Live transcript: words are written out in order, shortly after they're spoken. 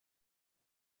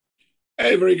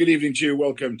Hey, very good evening to you.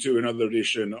 Welcome to another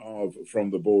edition of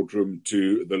From the Boardroom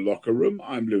to the Locker Room.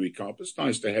 I'm Louis Karpas.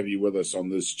 Nice to have you with us on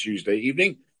this Tuesday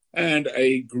evening, and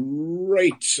a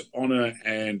great honor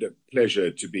and pleasure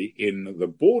to be in the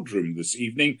boardroom this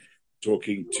evening,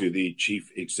 talking to the Chief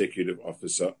Executive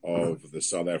Officer of the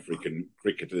South African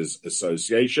Cricketers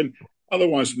Association,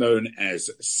 otherwise known as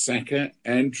SACA.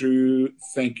 Andrew,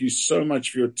 thank you so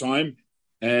much for your time.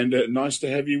 And nice to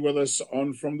have you with us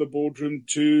on From the Boardroom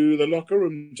to the Locker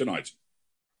Room tonight.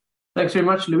 Thanks very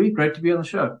much, Louis. Great to be on the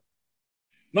show.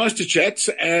 Nice to chat.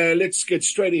 Let's get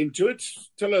straight into it.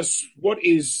 Tell us, what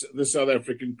is the South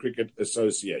African Cricket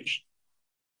Association?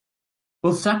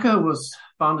 Well, SACA was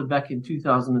founded back in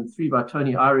 2003 by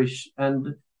Tony Irish,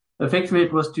 and effectively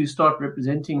it was to start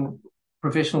representing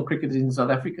professional cricketers in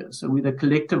South Africa. So we're the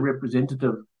collective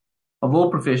representative of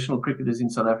all professional cricketers in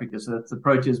South Africa. So that's the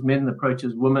Proteas men, the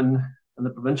Proteas women, and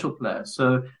the provincial players.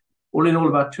 So all in all,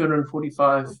 about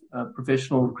 245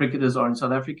 professional cricketers are in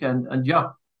South Africa. And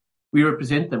we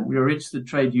represent them. We're a registered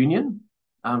trade union.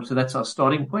 So that's our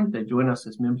starting point. They join us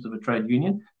as members of a trade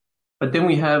union. But then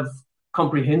we have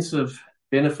comprehensive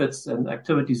benefits and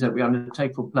activities that we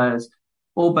undertake for players,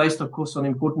 all based, of course, on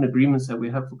important agreements that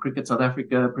we have for Cricket South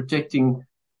Africa, protecting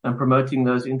and promoting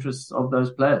those interests of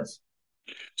those players.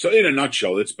 So in a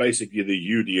nutshell, it's basically the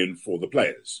union for the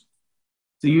players.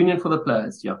 The union for the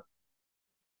players, yeah.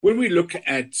 When we look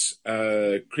at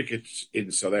cricket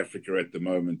in South Africa at the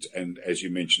moment, and as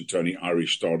you mentioned, Tony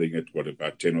Irish starting at,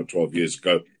 about 10 or 12 years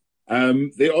ago,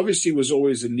 there obviously was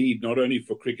always a need not only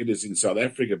for cricketers in South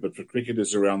Africa, but for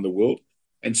cricketers around the world.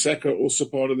 And SACA, also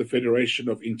part of the Federation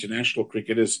of International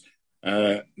Cricketers,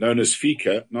 known as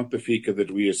FICA, not the FICA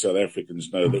that we as South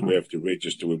Africans know that we have to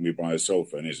register when we buy a cell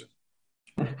phone, is it?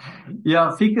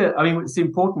 Yeah, FICA, I mean, it's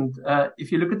important.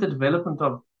 If you look at the development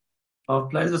of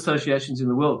players' associations in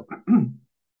the world,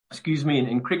 excuse me,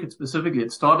 in cricket specifically,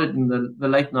 it started in the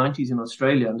late 90s in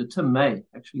Australia under Tim May,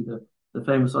 actually the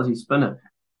famous Aussie spinner.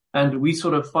 And we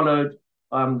sort of followed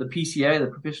the PCA, the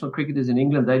professional cricketers in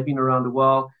England. They've been around a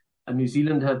while. And New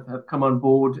Zealand have come on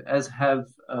board, as have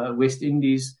West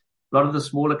Indies, a lot of the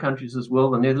smaller countries as well.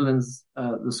 The Netherlands,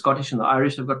 the Scottish and the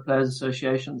Irish have got players'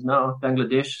 associations now,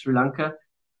 Bangladesh, Sri Lanka.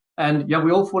 And yeah,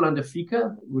 we all fall under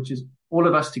FICA, which is all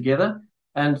of us together.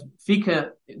 And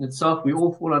FICA in itself, we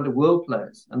all fall under World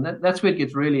Players. And that's where it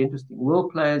gets really interesting.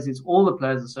 World Players is all the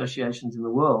players' associations in the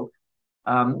world.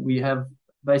 We have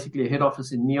basically a head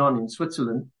office in Nyon in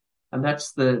Switzerland. And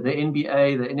that's the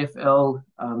NBA, the NFL,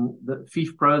 the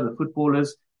FIFPro, the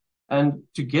footballers. And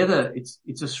together,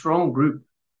 it's a strong group.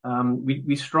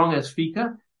 We're strong as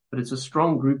FICA, but it's a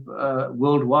strong group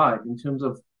worldwide in terms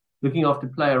of looking after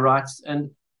player rights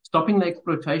and stopping the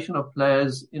exploitation of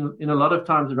players in a lot of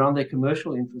times around their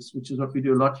commercial interests, which is what we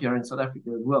do a lot here in South Africa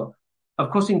as well. Of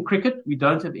course, in cricket, we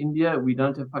don't have India, we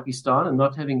don't have Pakistan, and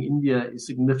not having India is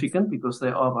significant because they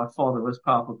are by far the most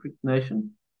powerful cricket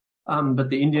nation. But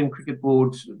the Indian Cricket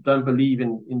Board don't believe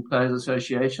in players'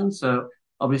 associations. So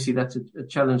obviously that's a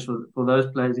challenge for those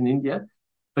players in India.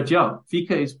 But yeah,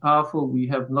 FICA is powerful. We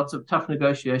have lots of tough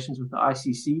negotiations with the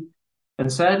ICC. And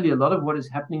sadly, a lot of what is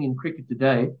happening in cricket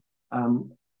today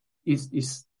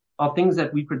are things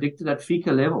that we predicted at FICA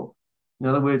level. In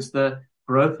other words, the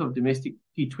growth of domestic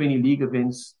T20 league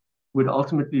events would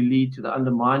ultimately lead to the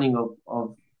undermining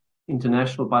of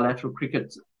international bilateral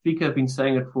cricket. FICA have been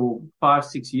saying it for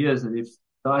 5-6 years that if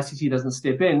the ICC doesn't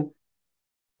step in,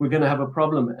 we're going to have a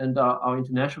problem and our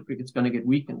international cricket's going to get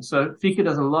weakened. So FICA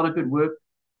does a lot of good work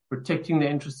protecting the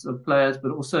interests of players,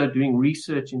 but also doing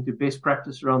research into best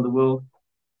practice around the world.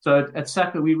 So at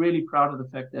SACA, we're really proud of the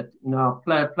fact that in our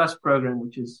Player Plus program,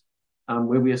 which is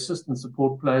where we assist and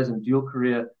support players in dual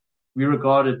career, we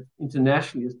regarded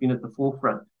internationally as being at the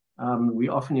forefront. We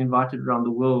often invited around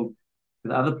the world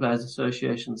with other players'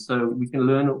 associations so we can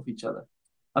learn off each other.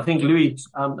 I think, Louis,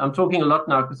 I'm talking a lot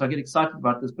now because I get excited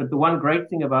about this, but the one great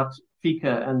thing about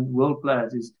FICA and World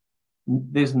Players is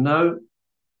there's no,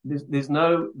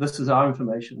 this is our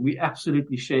information. We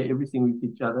absolutely share everything with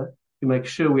each other to make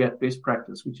sure we're at best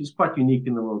practice, which is quite unique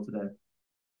in the world today.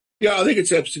 Yeah, I think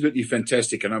it's absolutely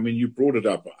fantastic. And I mean, you brought it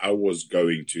up. I was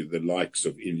going to the likes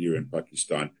of India and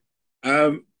Pakistan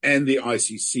and the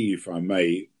ICC, if I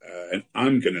may. And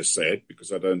I'm going to say it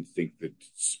because I don't think that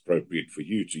it's appropriate for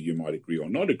you to. You might agree or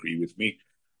not agree with me.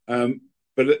 But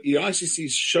the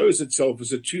ICC shows itself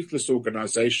as a toothless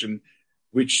organization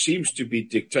which seems to be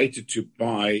dictated to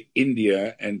by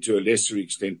India and to a lesser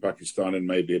extent Pakistan and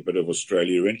maybe a bit of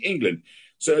Australia and England.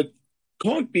 So it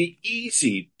can't be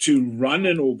easy to run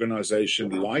an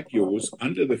organization like yours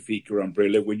under the FICA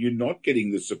umbrella when you're not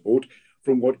getting the support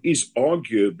from what is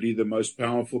arguably the most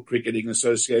powerful cricketing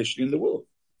association in the world.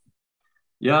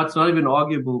 Yeah, it's not even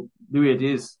arguable, Louis, it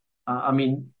is. I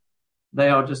mean, they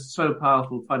are just so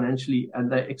powerful financially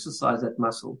and they exercise that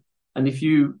muscle. And if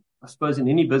you, I suppose, in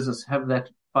any business have that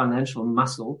financial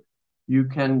muscle, you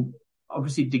can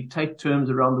obviously dictate terms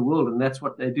around the world, and that's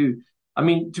what they do. I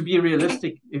mean, to be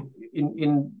realistic,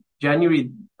 in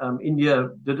January, India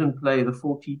didn't play the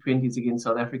 4 T20s against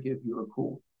South Africa, if you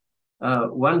recall.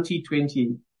 One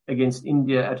T20 against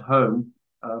India at home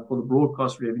for the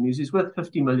broadcast revenues is worth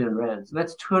 50 million rand. So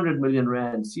that's 200 million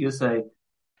rand CSA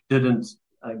didn't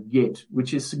get,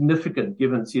 which is significant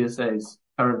given CSA's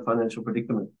current financial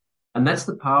predicament. And that's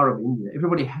the power of India.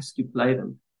 Everybody has to play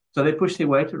them. So they push their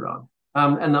weight around.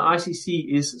 And the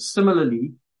ICC is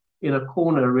similarly in a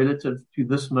corner relative to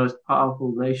this most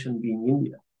powerful nation being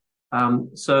India.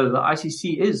 So the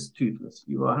ICC is toothless.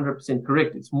 You are 100%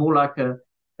 correct. It's more like a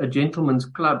gentleman's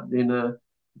club than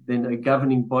a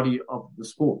governing body of the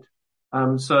sport.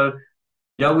 So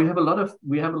yeah, we have a lot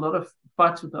of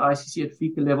fights with the ICC at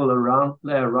FICA level around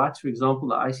player rights. For example,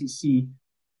 the ICC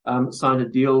signed a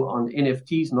deal on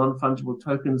NFTs, non-fungible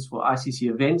tokens for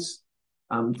ICC events,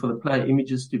 for the player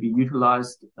images to be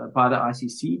utilized by the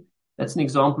ICC. That's an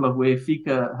example of where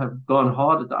FICA have gone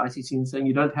hard at the ICC and saying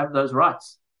you don't have those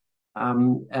rights.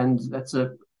 And that's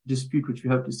a dispute which we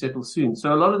hope to settle soon.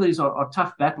 So a lot of these are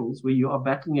tough battles where you are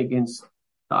battling against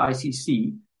the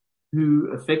ICC,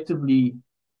 who effectively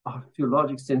are to a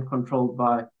large extent controlled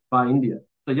by India.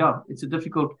 So yeah, it's a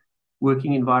difficult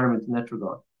working environment in that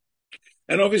regard.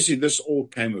 And obviously this all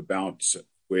came about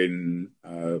when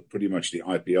pretty much the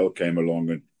IPL came along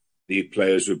and the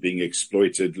players were being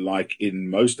exploited, like in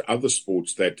most other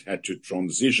sports that had to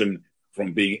transition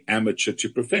from being amateur to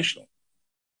professional.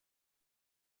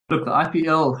 Look, the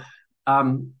IPL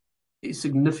is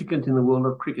significant in the world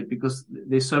of cricket because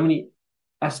there's so many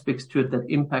aspects to it that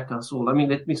impact us all. I mean,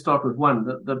 let me start with one.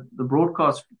 The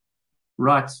broadcast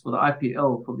rights for the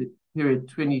IPL for the period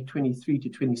 2023 to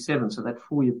 27, so that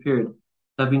 4-year period,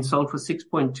 have been sold for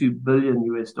 $6.2 billion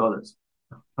US.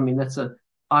 I mean, that's an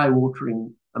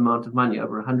eye-watering amount of money,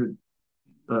 over 100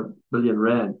 billion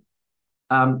rand.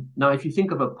 Now, if you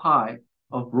think of a pie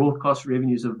of broadcast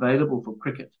revenues available for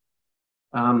cricket,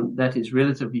 that is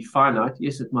relatively finite.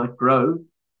 Yes, it might grow,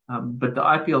 but the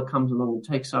IPL comes along and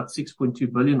takes out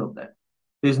 6.2 billion of that.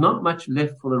 There's not much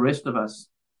left for the rest of us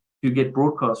to get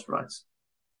broadcast rights.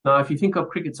 Now, if you think of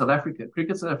Cricket South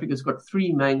Africa's got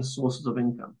 3 main sources of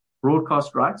income.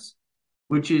 Broadcast rights,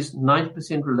 which is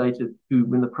 90% related to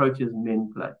when the Proteas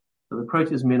men play. So the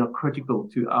Proteas men are critical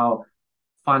to our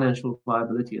financial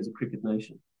viability as a cricket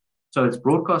nation. So it's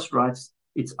broadcast rights,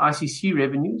 it's ICC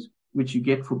revenues, which you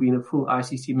get for being a full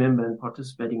ICC member and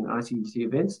participating in ICC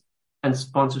events, and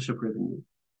sponsorship revenue.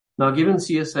 Now, given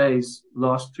CSA's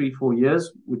last 3-4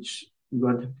 years, which we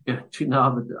won't have to go to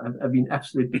now, but have been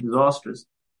absolutely disastrous,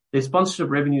 their sponsorship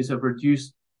revenues have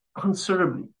reduced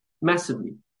considerably,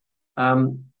 massively.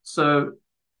 So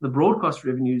the broadcast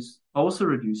revenues are also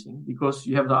reducing because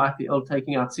you have the IPL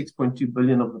taking out 6.2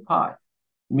 billion of the pie,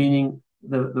 meaning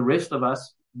the rest of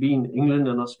us, being England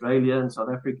and Australia and South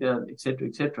Africa, et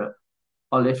cetera,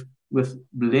 are left with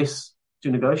less to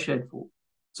negotiate for.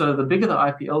 So the bigger the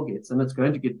IPL gets, and it's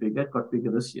going to get bigger, it got bigger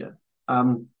this year,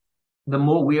 the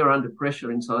more we are under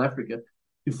pressure in South Africa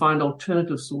to find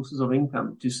alternative sources of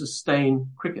income to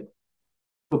sustain cricket.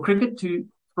 For cricket to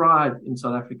thrive in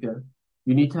South Africa,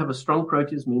 you need to have a strong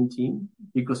Proteas men team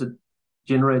because it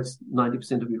generates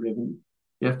 90% of your revenue.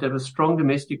 You have to have a strong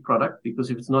domestic product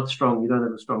because if it's not strong, you don't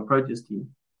have a strong Proteas team.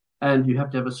 And you have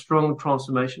to have a strong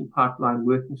transformation pipeline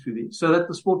working through these so that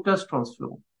the sport does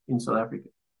transform in South Africa.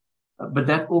 But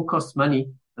that all costs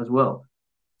money as well.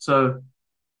 So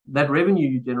that revenue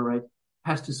you generate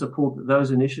has to support those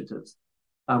initiatives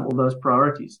or those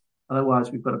priorities.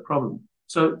 Otherwise, we've got a problem.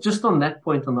 So just on that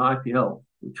point on the IPL,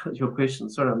 which was your question,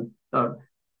 sorry, I'm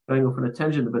going off on a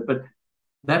tangent a bit, but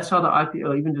that's how the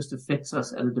IPL even just affects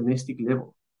us at a domestic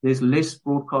level. There's less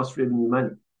broadcast revenue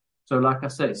money. So like I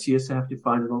say, CSA have to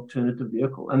find an alternative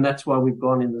vehicle. And that's why we've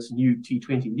gone in this new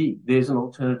T20 league. There's an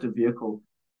alternative vehicle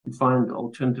to find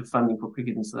alternative funding for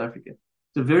cricket in South Africa.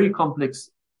 It's a very complex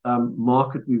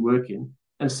market we work in.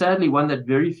 And sadly, one that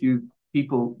very few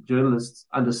people, journalists,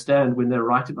 understand when they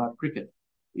write about cricket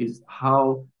is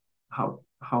how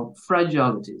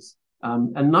fragile it is.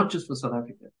 And not just for South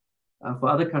Africa, for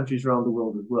other countries around the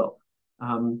world as well.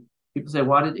 People say,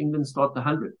 why did England start the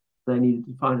 100? They needed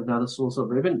to find another source of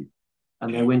revenue.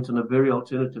 And they went on a very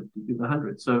alternative to do the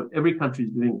 100. So every country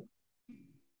is doing it.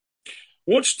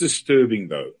 What's disturbing,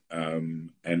 though,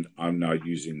 and I'm now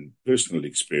using personal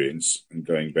experience and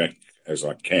going back as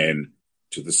I can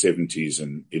to the 70s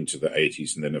and into the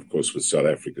 80s, and then, of course, with South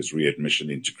Africa's readmission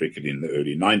into cricket in the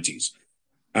early 90s.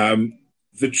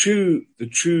 The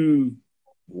true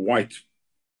white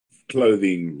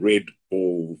clothing, red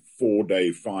ball,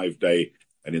 4-day, 5-day,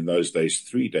 and in those days,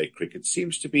 3-day cricket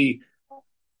seems to be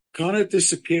kind of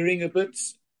disappearing a bit.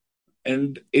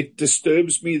 And it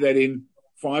disturbs me that in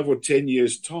 5 or 10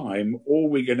 years' time, all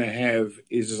we're going to have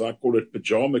is, as I call it,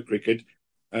 pajama cricket,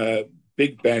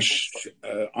 Big Bash,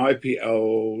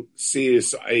 IPL,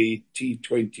 CSA,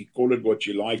 T20, call it what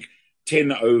you like,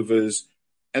 10 overs.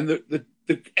 And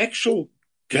the actual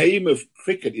game of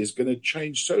cricket is going to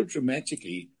change so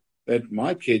dramatically that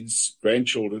my kids,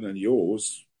 grandchildren and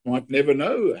yours might never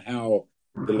know how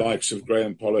the likes of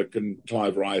Graham Pollock and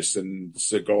Clive Rice and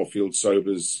Sir Garfield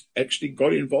Sobers actually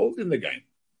got involved in the game.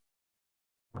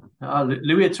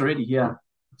 Louis, it's already here.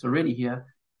 It's already here.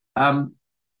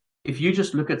 If you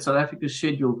just look at South Africa's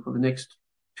schedule for the next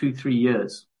 2-3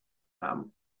 years,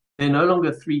 they're no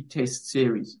longer 3 test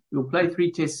series. We'll play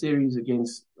 3 test series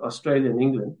against Australia and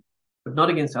England, but not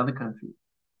against other countries.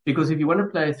 Because if you want to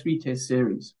play a 3 test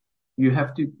series, you're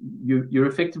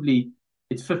effectively,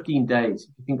 it's 15 days. If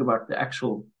you think about the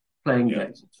actual playing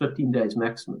days, it's 15 days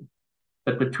maximum.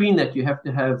 But between that, you have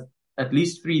to have at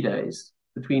least 3 days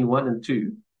between 1 and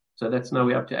 2. So that's now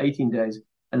we're up to 18 days.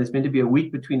 And it's meant to be a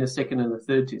week between the second and the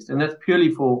third test. And that's purely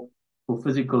for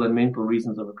physical and mental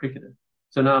reasons of a cricketer.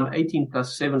 So now I'm 18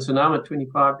 plus 7. So now I'm at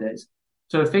 25 days.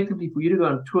 So effectively, for you to go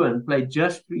on tour and play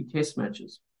just 3 test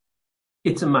matches,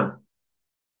 it's a month.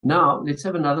 Now, let's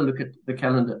have another look at the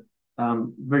calendar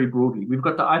very broadly. We've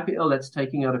got the IPL that's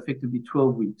taking out effectively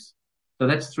 12 weeks. So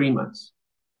that's 3 months.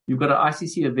 You've got an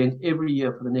ICC event every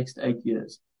year for the next 8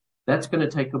 years. That's going to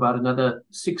take about another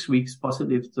 6 weeks,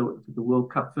 possibly if the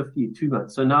World Cup 50, 2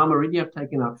 months. So now I'm already have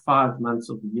taken out 5 months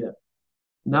of the year.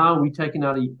 Now we're taking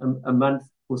out a month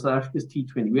for South Africa's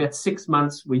T20. We're at 6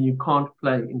 months when you can't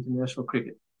play international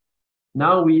cricket.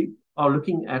 Now we are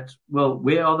looking at, well,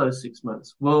 where are those 6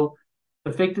 months? Well,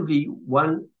 effectively,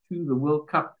 1, 2, the World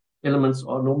Cup elements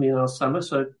are normally in our summer.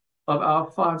 So of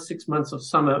our 5-6 months of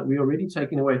summer, we're already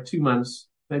taking away 2 months,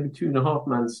 maybe 2.5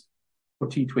 months for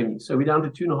T20. So we're down to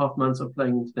 2.5 months of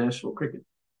playing international cricket.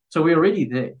 So we're already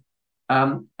there.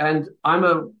 And I'm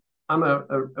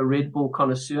a red ball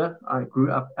connoisseur. I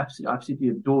grew up absolutely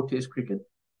adore Test cricket.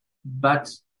 But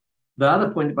the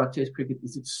other point about Test cricket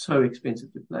is it's so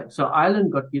expensive to play. So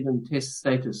Ireland got given Test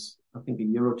status, I think a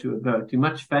year or 2 ago, to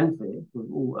much fanfare. It was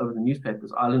all over the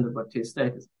newspapers. Ireland have got Test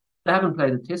status. They haven't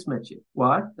played a Test match yet.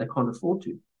 Why? They can't afford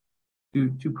to.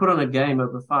 To put on a game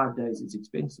over 5 days is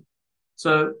expensive.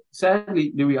 So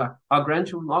sadly, Louis, our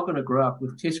grandchildren are going to grow up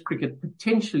with Test cricket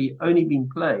potentially only being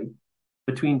played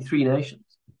between 3 nations,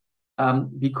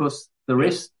 because the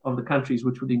rest of the countries,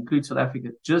 which would include South Africa,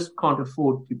 just can't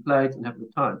afford to play it and have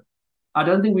the time. I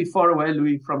don't think we're far away,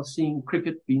 Louis, from seeing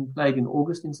cricket being played in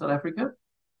August in South Africa,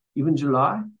 even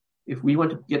July. If we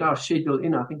want to get our schedule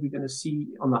in, I think we're going to see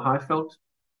on the Highveld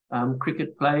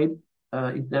cricket played,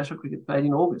 international cricket played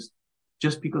in August,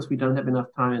 just because we don't have enough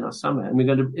time in our summer. And we're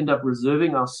going to end up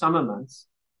reserving our summer months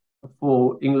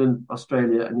for England,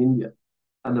 Australia, and India.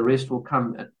 And the rest will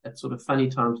come at sort of funny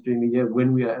times during the year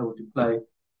when we are able to play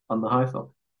on the Highveld.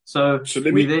 So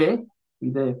we're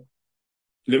there.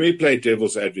 Let me play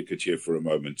devil's advocate here for a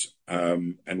moment,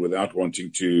 and without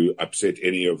wanting to upset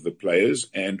any of the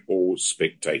players and or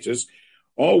spectators.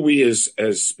 Are we as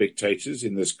spectators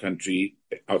in this country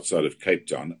outside of Cape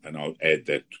Town, and I'll add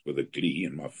that with a glee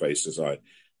in my face as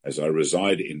I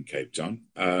reside in Cape Town,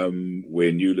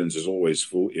 where Newlands is always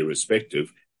full,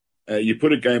 irrespective. You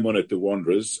put a game on at the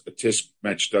Wanderers, a test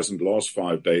match doesn't last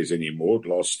 5 days anymore. It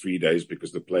lasts 3 days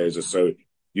because the players are so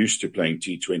used to playing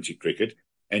T20 cricket.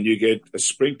 And you get a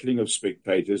sprinkling of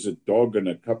spectators, a dog and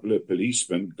a couple of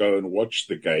policemen go and watch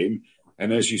the game.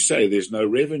 And as you say, there's no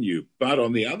revenue. But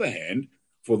on the other hand,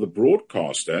 for the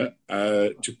broadcaster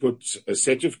to put a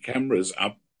set of cameras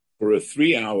up for a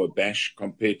 3-hour bash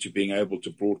compared to being able to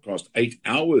broadcast 8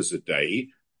 hours a day,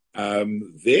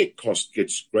 their cost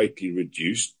gets greatly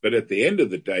reduced. But at the end of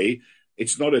the day,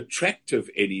 it's not attractive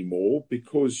anymore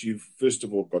because you've, first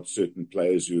of all, got certain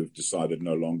players who have decided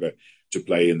no longer to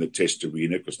play in the test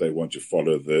arena because they want to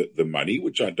follow the money,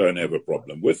 which I don't have a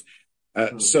problem with.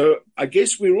 So I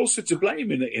guess we're also to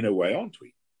blame in a way, aren't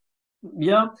we?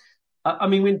 Yeah. I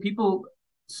mean, when people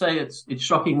say it's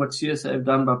shocking what CSA have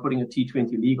done by putting a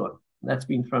T20 league on, that's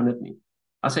been thrown at me.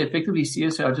 I say effectively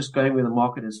CSA are just going where the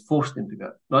market has forced them to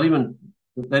go. Not even,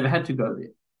 they've had to go there.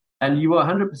 And you are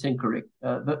 100% correct.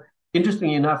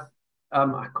 Interestingly enough,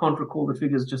 I can't recall the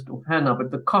figures just offhand now,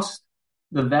 but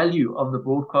the value of the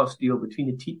broadcast deal between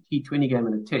a T20 game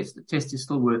and the test is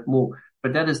still worth more.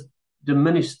 but that has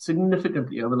diminished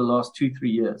significantly over the last 2-3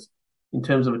 years in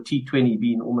terms of a T20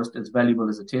 being almost as valuable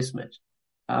as a test match.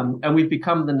 And we've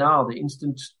become the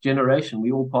instant generation.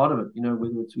 We're all part of it,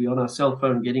 whether it's we on our cell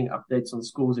phone getting updates on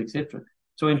scores, etc.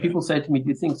 So when people say to me, do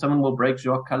you think someone will break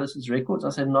Jacques Kallis's records? I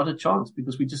say, not a chance,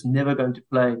 because we're just never going to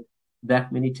play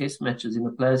that many test matches in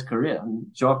a player's career. And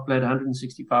Jacques played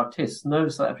 165 tests. No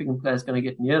South African player is going to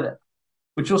get near that,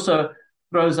 which also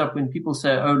throws up when people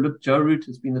say, oh, look, Joe Root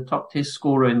has been the top test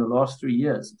scorer in the last 3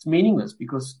 years. It's meaningless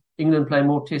because England play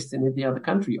more tests than any other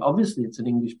country. Obviously, it's an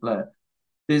English player.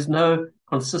 There's no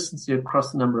consistency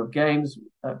across the number of games.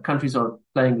 Countries are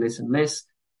playing less and less.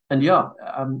 And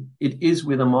it is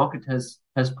where the market has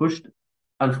pushed,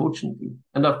 unfortunately.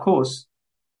 And of course,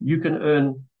 you can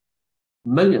earn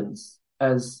millions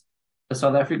as a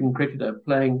South African cricketer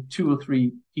playing 2 or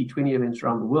 3 T20 events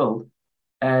around the world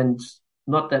and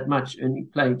not that much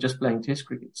just playing test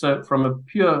cricket. So from a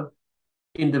pure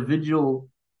individual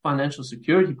financial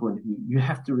security point of view, you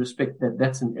have to respect that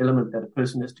that's an element that a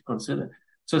person has to consider.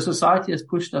 So society has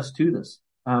pushed us to this,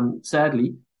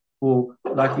 sadly, for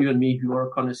like you and me who are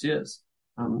connoisseurs.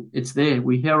 It's there.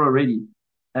 We're here already.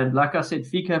 And like I said,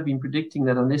 FICA have been predicting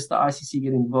that unless the ICC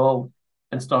get involved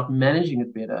and start managing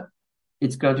it better,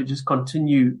 it's going to just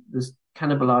continue this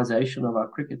cannibalization of our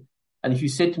cricket. And if you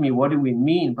said to me, what do we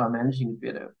mean by managing it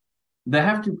better? They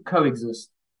have to coexist.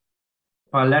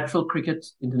 Bilateral cricket,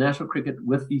 international cricket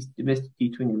with these domestic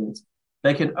T20 events.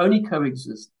 They can only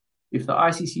coexist if the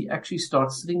ICC actually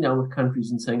starts sitting down with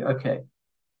countries and saying, okay,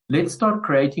 let's start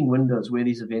creating windows where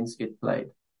these events get played.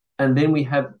 And then we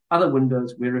have other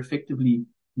windows where effectively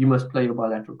you must play your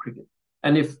bilateral cricket.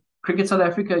 And if Cricket South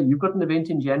Africa, you've got an event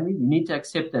in January, you need to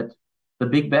accept that the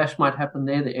Big Bash might happen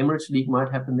there, the Emirates League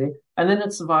might happen there, and then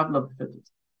it's survival of the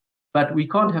fittest. But we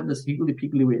can't have this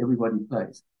higgledy-piggledy where everybody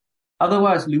plays.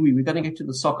 Otherwise, Louis, we're going to get to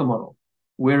the soccer model,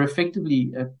 where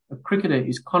effectively a cricketer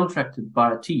is contracted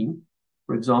by a team,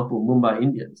 for example, Mumbai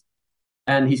Indians,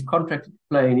 and he's contracted to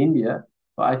play in India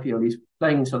for IPL. He's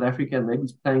playing in South Africa, and maybe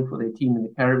he's playing for their team in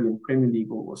the Caribbean Premier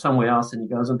League or somewhere else, and he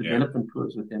goes on development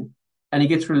tours with them, and he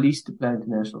gets released to play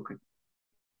international cricket.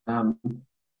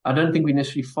 I don't think we're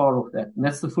necessarily far off that. And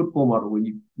that's the football model where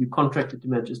you contracted to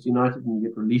Manchester United and you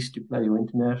get released to play your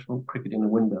international cricket in a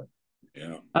window.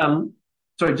 Yeah.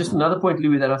 Sorry, just another point,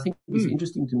 Louis, that I think is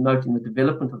interesting to note in the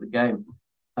development of the game.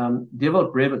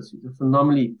 Dewald Breetzke, who's a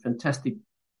phenomenally fantastic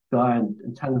guy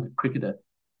and talented cricketer,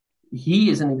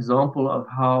 he is an example of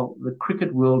how the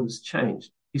cricket world has changed.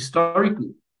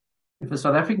 Historically, if a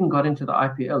South African got into the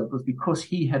IPL, it was because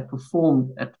he had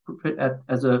performed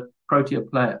as a Protea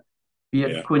player, be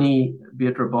it Quinny, be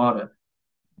it Rabada.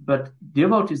 But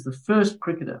Dewald is the first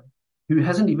cricketer who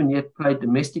hasn't even yet played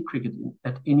domestic cricket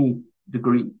at any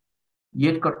degree,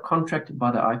 yet got contracted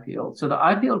by the IPL. So the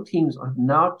IPL teams have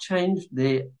now changed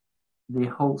their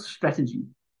whole strategy.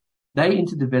 They're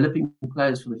into developing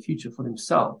players for the future for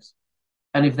themselves.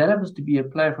 And if that happens to be a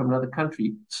player from another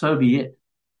country, so be it.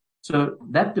 So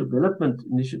that development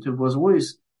initiative was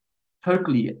always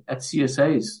totally at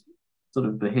CSA's sort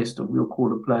of behest of we'll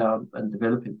call a player and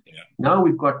develop him. Yeah. Now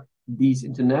we've got these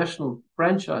international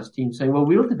franchise teams saying, well,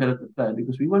 we'll develop the player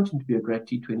because we want him to be a great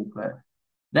T20 player.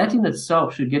 That in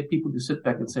itself should get people to sit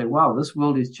back and say, wow, this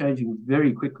world is changing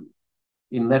very quickly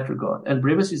in that regard. And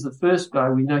Breetzke is the first guy.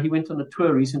 We know he went on a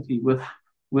tour recently with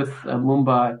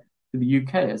Mumbai to the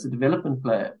UK as a development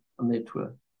player on their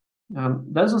tour.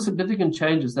 Those are significant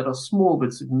changes that are small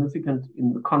but significant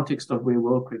in the context of where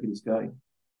world cricket is going.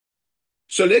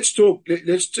 So let's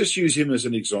just use him as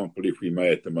an example, if we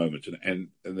may, at the moment. And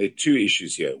there are two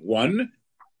issues here. One,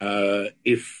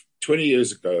 if 20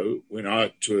 years ago, when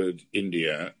I toured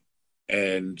India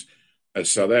and a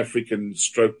South African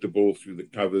stroked the ball through the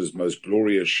covers, most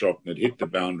glorious shot, and it hit the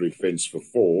boundary fence for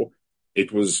 4,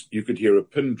 you could hear a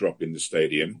pin drop in the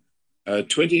stadium.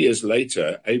 20 years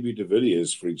later, A.B. de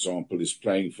Villiers, for example, is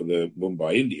playing for the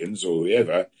Mumbai Indians or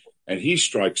whoever, and he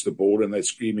strikes the ball and they're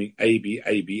screaming A.B.,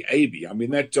 A.B., A.B. I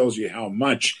mean, that tells you how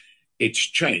much it's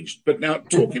changed. But now,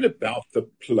 talking about the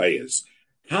players,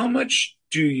 how much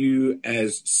do you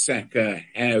as SACA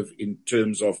have in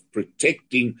terms of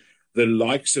protecting the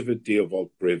likes of a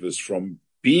Dewald Breetzke from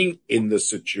being in the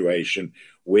situation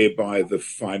whereby the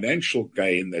financial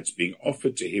gain that's being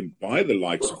offered to him by the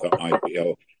likes of the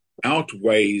IPL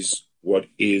outweighs what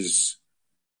is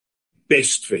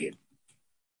best for him?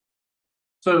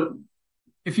 So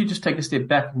if you just take a step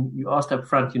back and you asked up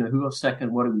front, who are SACA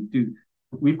and what do we do?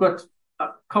 We've got a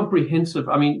comprehensive,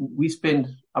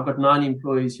 I've got 9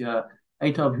 employees here,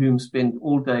 8 of whom spend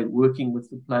all day working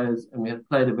with the players, and we have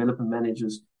player development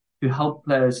managers who help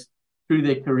players through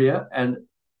their career and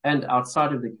and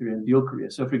outside of their career and dual career.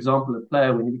 So, for example, a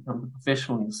player, when he becomes a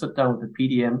professional, he'll sit down with the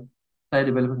PDM, player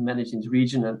development manager in his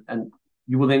region, and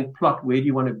you will then plot where do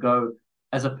you want to go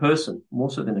as a person, more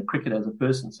so than a cricketer, as a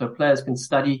person. So players can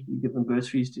study, you give them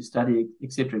bursaries to study,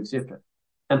 etc., etc.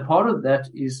 And part of that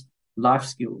is life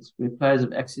skills, where players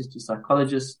have access to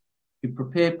psychologists to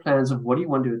prepare plans of what do you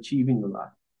want to achieve in your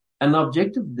life. And the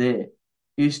objective there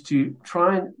is to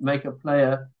try and make a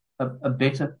player a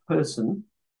better person,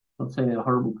 not saying a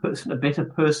horrible person, a better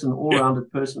person,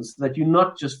 all-rounded person, so that you're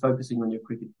not just focusing on your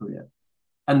cricket career.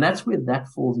 And that's where that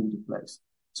falls into place.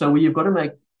 So where you've got to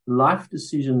make life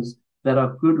decisions that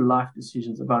are good life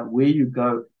decisions about where you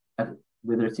go,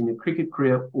 whether it's in your cricket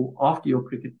career or after your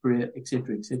cricket career, et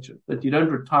cetera, that you don't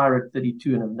retire at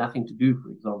 32 and have nothing to do, for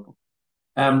example.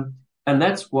 And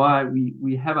that's why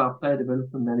we have our player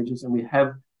development managers and we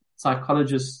have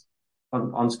psychologists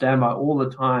on standby all the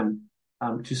time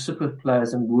to sit with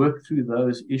players and work through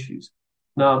those issues.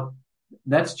 Now,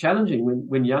 that's challenging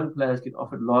when young players get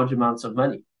offered large amounts of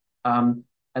money.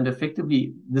 And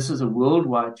effectively, this is a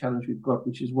worldwide challenge we've got,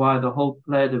 which is why the whole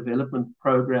player development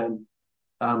program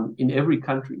in every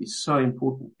country is so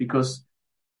important because,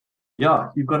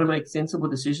 you've got to make sensible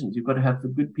decisions. You've got to have the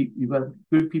good people. You've got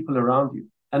good people around you.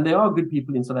 And there are good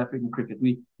people in South African cricket.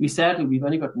 We sadly, we've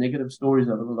only got negative stories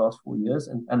over the last 4 years,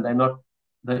 and they're not,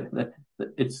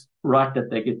 it's right that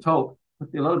they get told,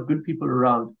 but there are a lot of good people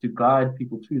around to guide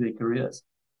people through their careers.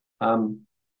 And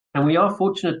we are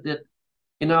fortunate that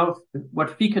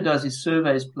what FICA does is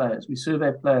surveys players. We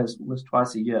survey players almost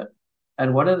twice a year.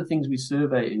 And one of the things we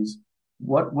survey is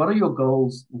what are your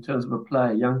goals in terms of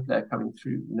a young player coming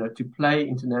through, to play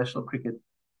international cricket,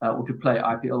 or to play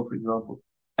IPL, for example.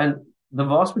 And the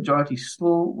vast majority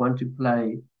still want to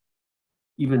play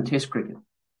even test cricket,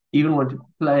 even want to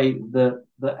play the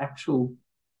actual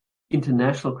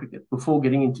international cricket before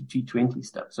getting into T20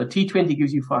 stuff. So T20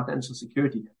 gives you financial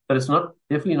security, but it's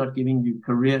definitely not giving you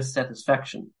career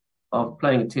satisfaction of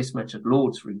playing a test match at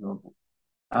Lord's, for example.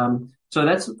 So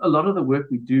that's a lot of the work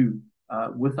we do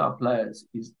with our players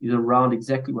is around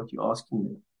exactly what you're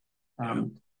asking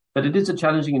them. But it is a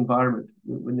challenging environment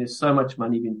when there's so much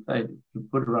money being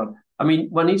put around. I mean,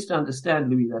 one needs to understand,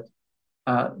 Louis, that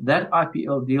that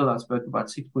IPL deal I spoke about,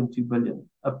 6.2 billion,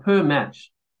 per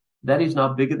match, that is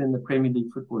now bigger than the Premier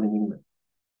League football in England.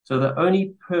 So the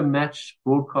only per match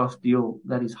broadcast deal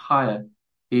that is higher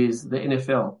is the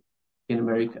NFL in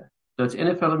America. So it's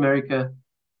NFL America,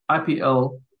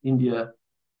 IPL India,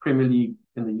 Premier League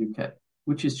in the UK,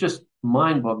 which is just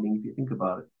mind-boggling if you think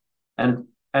about it.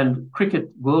 And cricket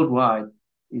worldwide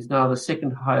is now the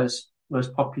second highest,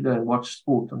 most popular and watched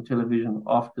sport on television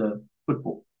after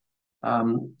football.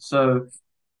 It's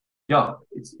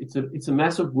a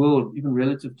massive world, even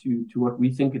relative to what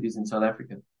we think it is in South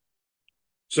Africa.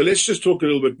 So let's just talk a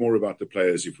little bit more about the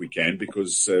players, if we can,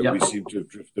 because we seem to have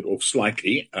drifted off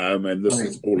slightly, and this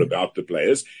is all about the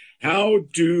players.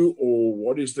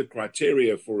 What is the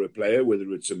criteria for a player, whether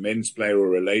it's a men's player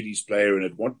or a ladies' player, and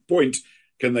at what point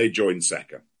can they join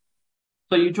SACA?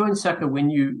 So you join SACA when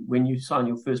you sign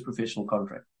your first professional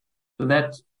contract. So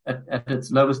that at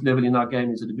its lowest level in our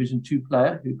game is a Division 2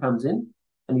 player who comes in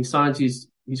and he signs his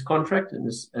contract, and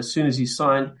as soon as he's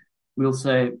signed, we'll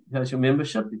say, here's your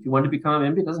membership. If you want to become a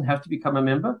member, it doesn't have to become a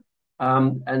member.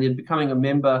 And in becoming a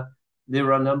member, there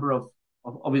are a number of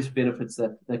obvious benefits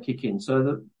that kick in.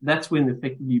 So that's when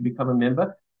effectively you become a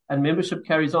member. And membership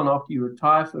carries on after you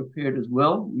retire for a period as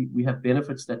well. We have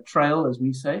benefits that trail, as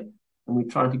we say, and we're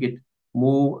trying to get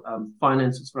more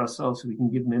finances for ourselves so we can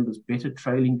give members better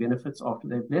trailing benefits after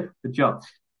they've left the job.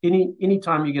 Any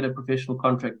time you get a professional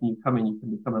contract and you come in, you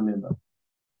can become a member.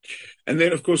 And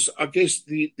then, of course, I guess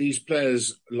these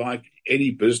players, like any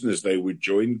business they would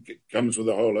join, comes with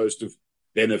a whole host of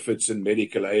benefits and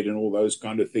medical aid and all those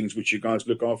kind of things which you guys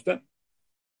look after.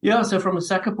 Yeah, so from a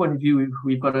SACA point of view,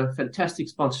 we've got a fantastic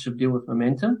sponsorship deal with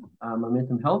Momentum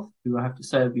Health, who I have to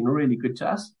say have been really good to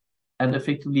us. And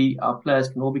effectively, our players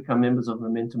can all become members of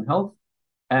Momentum Health.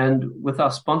 And with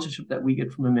our sponsorship that we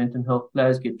get from Momentum Health,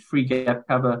 players get free gap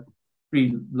cover,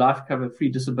 free life cover, free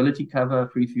disability cover,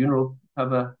 free funeral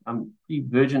cover, free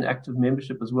Virgin Active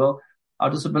membership as well. Our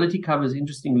disability cover is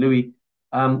interesting, Louis,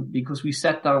 because we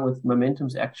sat down with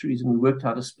Momentum's actuaries and we worked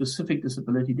out a specific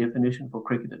disability definition for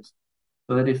cricketers.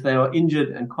 So that if they are injured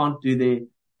and can't do their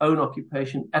own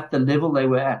occupation at the level they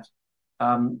were at,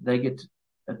 they get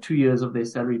 2 years of their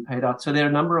salary paid out. So there are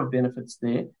a number of benefits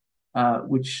there,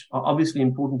 which are obviously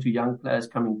important to young players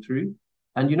coming through.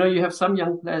 And, you have some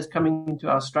young players coming into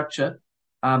our structure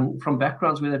from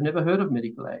backgrounds where they've never heard of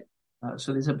medical aid.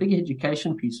 So there's a big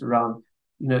education piece around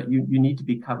you need to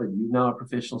be covered. You're now a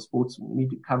professional sportsman. You need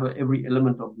to cover every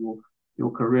element of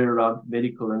your career around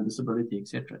medical and disability,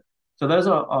 etc. So those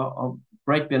are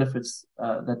great benefits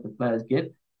that the players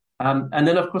get. And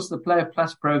then, of course, the Player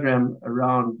Plus program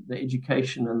around the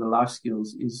education and the life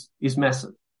skills is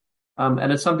massive.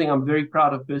 And it's something I'm very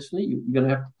proud of personally. You're going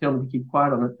to have to tell me to keep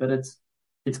quiet on it, but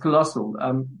it's colossal.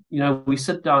 We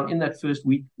sit down in that first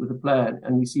week with a player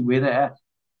and we see where they're at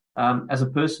as a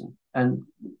person. And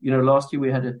last year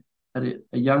we had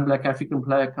a young Black African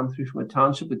player come through from a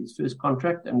township with his first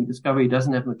contract, and we discover he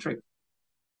doesn't have matric.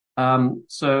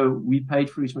 So we paid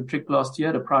for his matric last year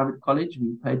at a private college.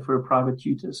 We paid for a private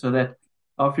tutor so that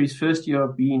after his first year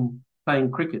of being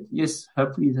playing cricket, yes,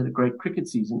 hopefully he's had a great cricket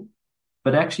season,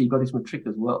 but actually he got his matric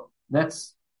as well.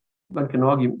 That's, one can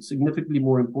argue, significantly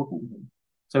more important to him.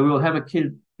 So we will have a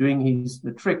kid doing his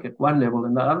matric at one level,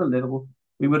 and the other level,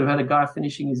 we would have had a guy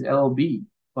finishing his LLB.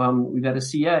 We've had a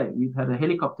CA, we've had a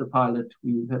helicopter pilot,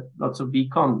 we've had lots of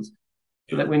BComs.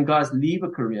 So that when guys leave a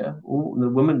career, or the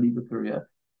women leave a career,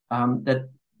 that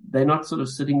they're not sort of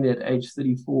sitting there at age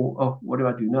 34, oh, what do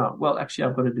I do now? Well, actually,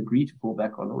 I've got a degree to fall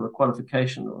back on, or a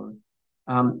qualification,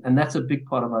 and that's a big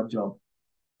part of our job,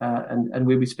 and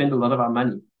where we spend a lot of our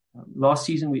money. Last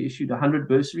season, we issued 100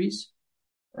 bursaries.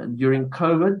 During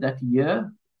COVID that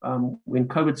year, when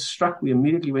COVID struck, we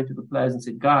immediately went to the players and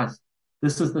said, guys,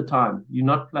 this is the time. You're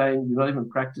not playing, you're not even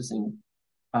practicing.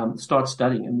 Start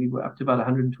studying. And we were up to about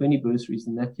 120 bursaries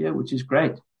in that year, which is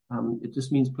great. It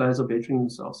just means players are bettering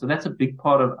themselves. So that's a big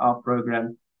part of our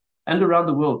program. And around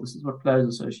the world, this is what players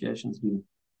associations do.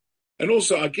 And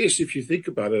also, I guess if you think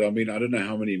about it, I mean, I don't know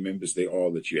how many members there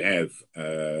are that you have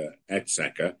at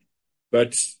SACA,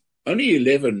 but only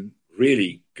 11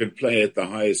 really can play at the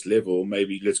highest level.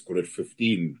 Maybe let's call it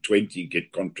 15, 20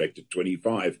 get contracted,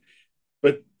 25.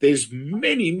 But there's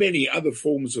many, many other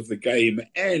forms of the game.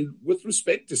 And with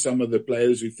respect to some of the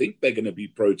players who think they're going to be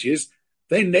pro-tiers,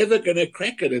 they're never going to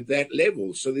crack it at that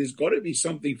level. So there's got to be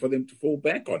something for them to fall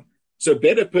back on. So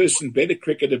better person, better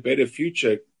cricketer, better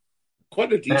future.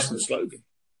 Quite a decent slogan.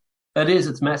 It is.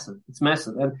 It's massive. It's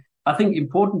massive. And I think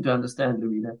important to understand,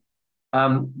 Louis, that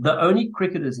the only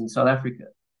cricketers in South Africa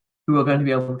who are going to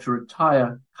be able to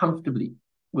retire comfortably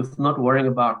with not worrying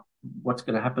about what's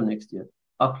going to happen next year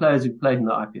are players who played in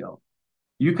the IPL.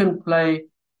 You can play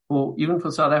even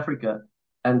for South Africa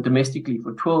and domestically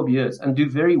for 12 years and do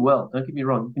very well. Don't get me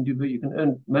wrong. You can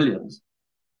earn millions.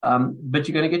 But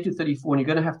you're going to get to 34 and you're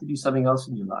going to have to do something else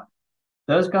in your life.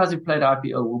 Those guys who played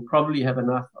IPL will probably have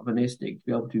enough of a nest egg to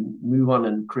be able to move on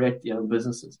and create their own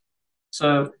businesses.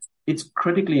 So it's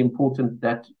critically important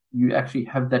that you actually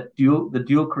have the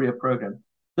dual career program.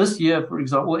 This year, for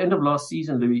example, end of last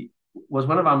season, Louis, was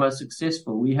one of our most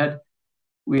successful. We had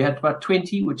about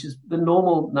 20, which is the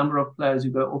normal number of players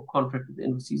who go off contract at the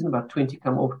end of the season. About 20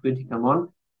 come off, 20 come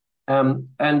on.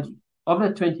 And of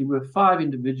that 20, were 5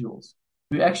 individuals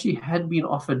who actually had been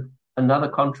offered another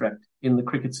contract in the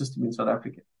cricket system in South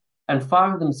Africa. And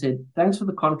 5 of them said, thanks for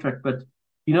the contract, but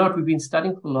you know what, we've been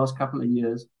studying for the last couple of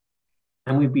years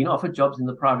and we've been offered jobs in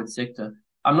the private sector.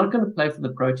 I'm not going to play for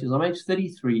the Proteas. I'm age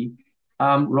 33.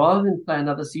 Rather than play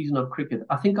another season of cricket,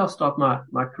 I think I'll start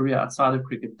my career outside of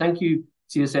cricket. Thank you,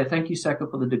 CSA. Thank you, SACA,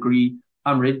 for the degree.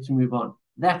 I'm ready to move on.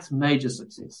 That's major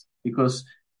success because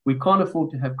we can't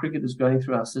afford to have cricketers going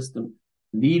through our system,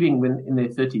 leaving when in their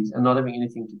 30s and not having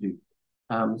anything to do.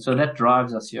 So that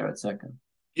drives us here at SACA.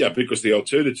 Yeah, because the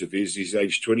alternative is he's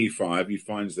age 25. He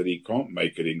finds that he can't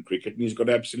make it in cricket and he's got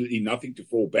absolutely nothing to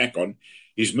fall back on.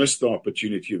 He's missed the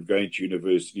opportunity of going to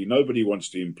university. Nobody wants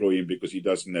to employ him because he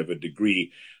doesn't have a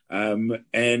degree.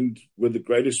 And with the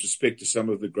greatest respect to some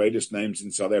of the greatest names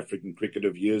in South African cricket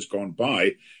of years gone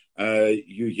by,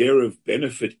 you hear of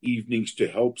benefit evenings to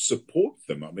help support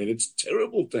them. I mean, it's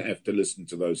terrible to have to listen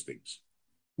to those things.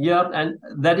 Yeah, and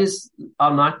that is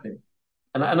our nightmare.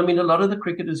 And I mean, a lot of the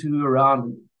cricketers who were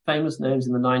around, famous names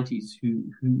in the 90s, who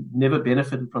never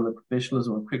benefited from the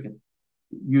professionalism of cricket,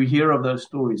 you hear of those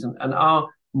stories. And our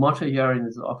motto here in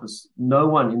this office, no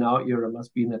one in our era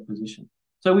must be in that position.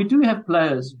 So we do have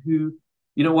players who,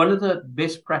 one of the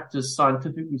best practice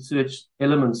scientific research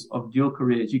elements of dual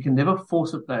careers, you can never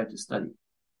force a player to study.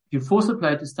 If you force a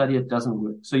player to study, it doesn't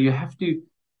work. So you have to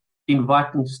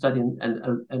invite them to study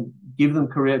and give them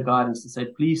career guidance and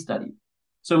say, please study.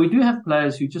 So we do have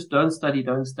players who just don't study,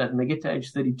 and they get to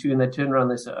age 32 and they turn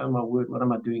around and they say, oh my word, what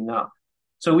am I doing now?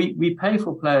 So we pay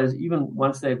for players even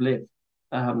once they've left.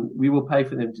 We will pay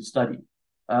for them to study.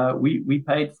 We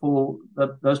paid for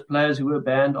those players who were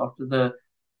banned after the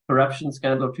corruption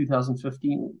scandal of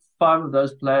 2015. 5 of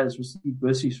those players received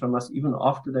bursaries from us even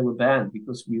after they were banned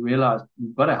because we realized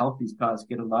we've got to help these guys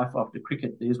get a life after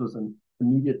cricket. Theirs was an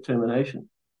immediate termination.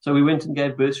 So we went and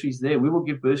gave bursaries there. We will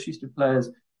give bursaries to players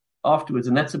afterwards.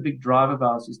 And that's a big drive of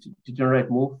ours, is to generate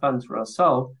more funds for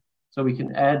ourselves so we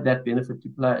can add that benefit to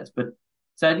players. But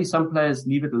sadly, some players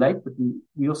leave it late, but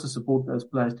we also support those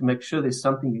players to make sure there's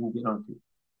something you can get onto.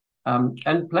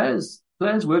 And players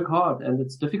work hard, and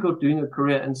it's difficult doing a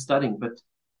career and studying, but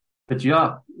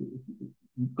yeah,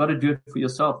 you've got to do it for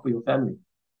yourself, for your family.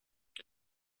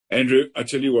 Andrew, I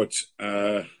tell you what,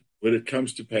 when it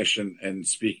comes to passion and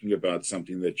speaking about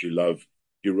something that you love,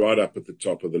 you're right up at the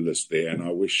top of the list there. And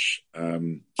I wish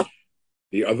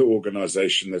the other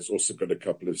organization that's also got a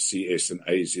couple of CS and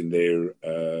A's in their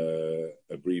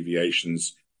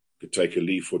abbreviations could take a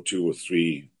leaf or two or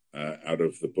three out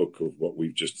of the book of what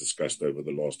we've just discussed over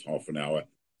the last half an hour.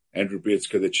 Andrew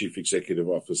Breetzke, the Chief Executive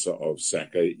Officer of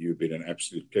SACA, you've been an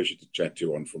absolute pleasure to chat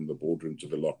to on From the Boardroom to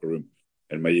the Locker Room.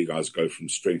 And may you guys go from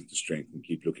strength to strength and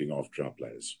keep looking after our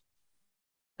players.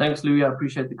 Thanks, Louis. I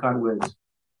appreciate the kind words.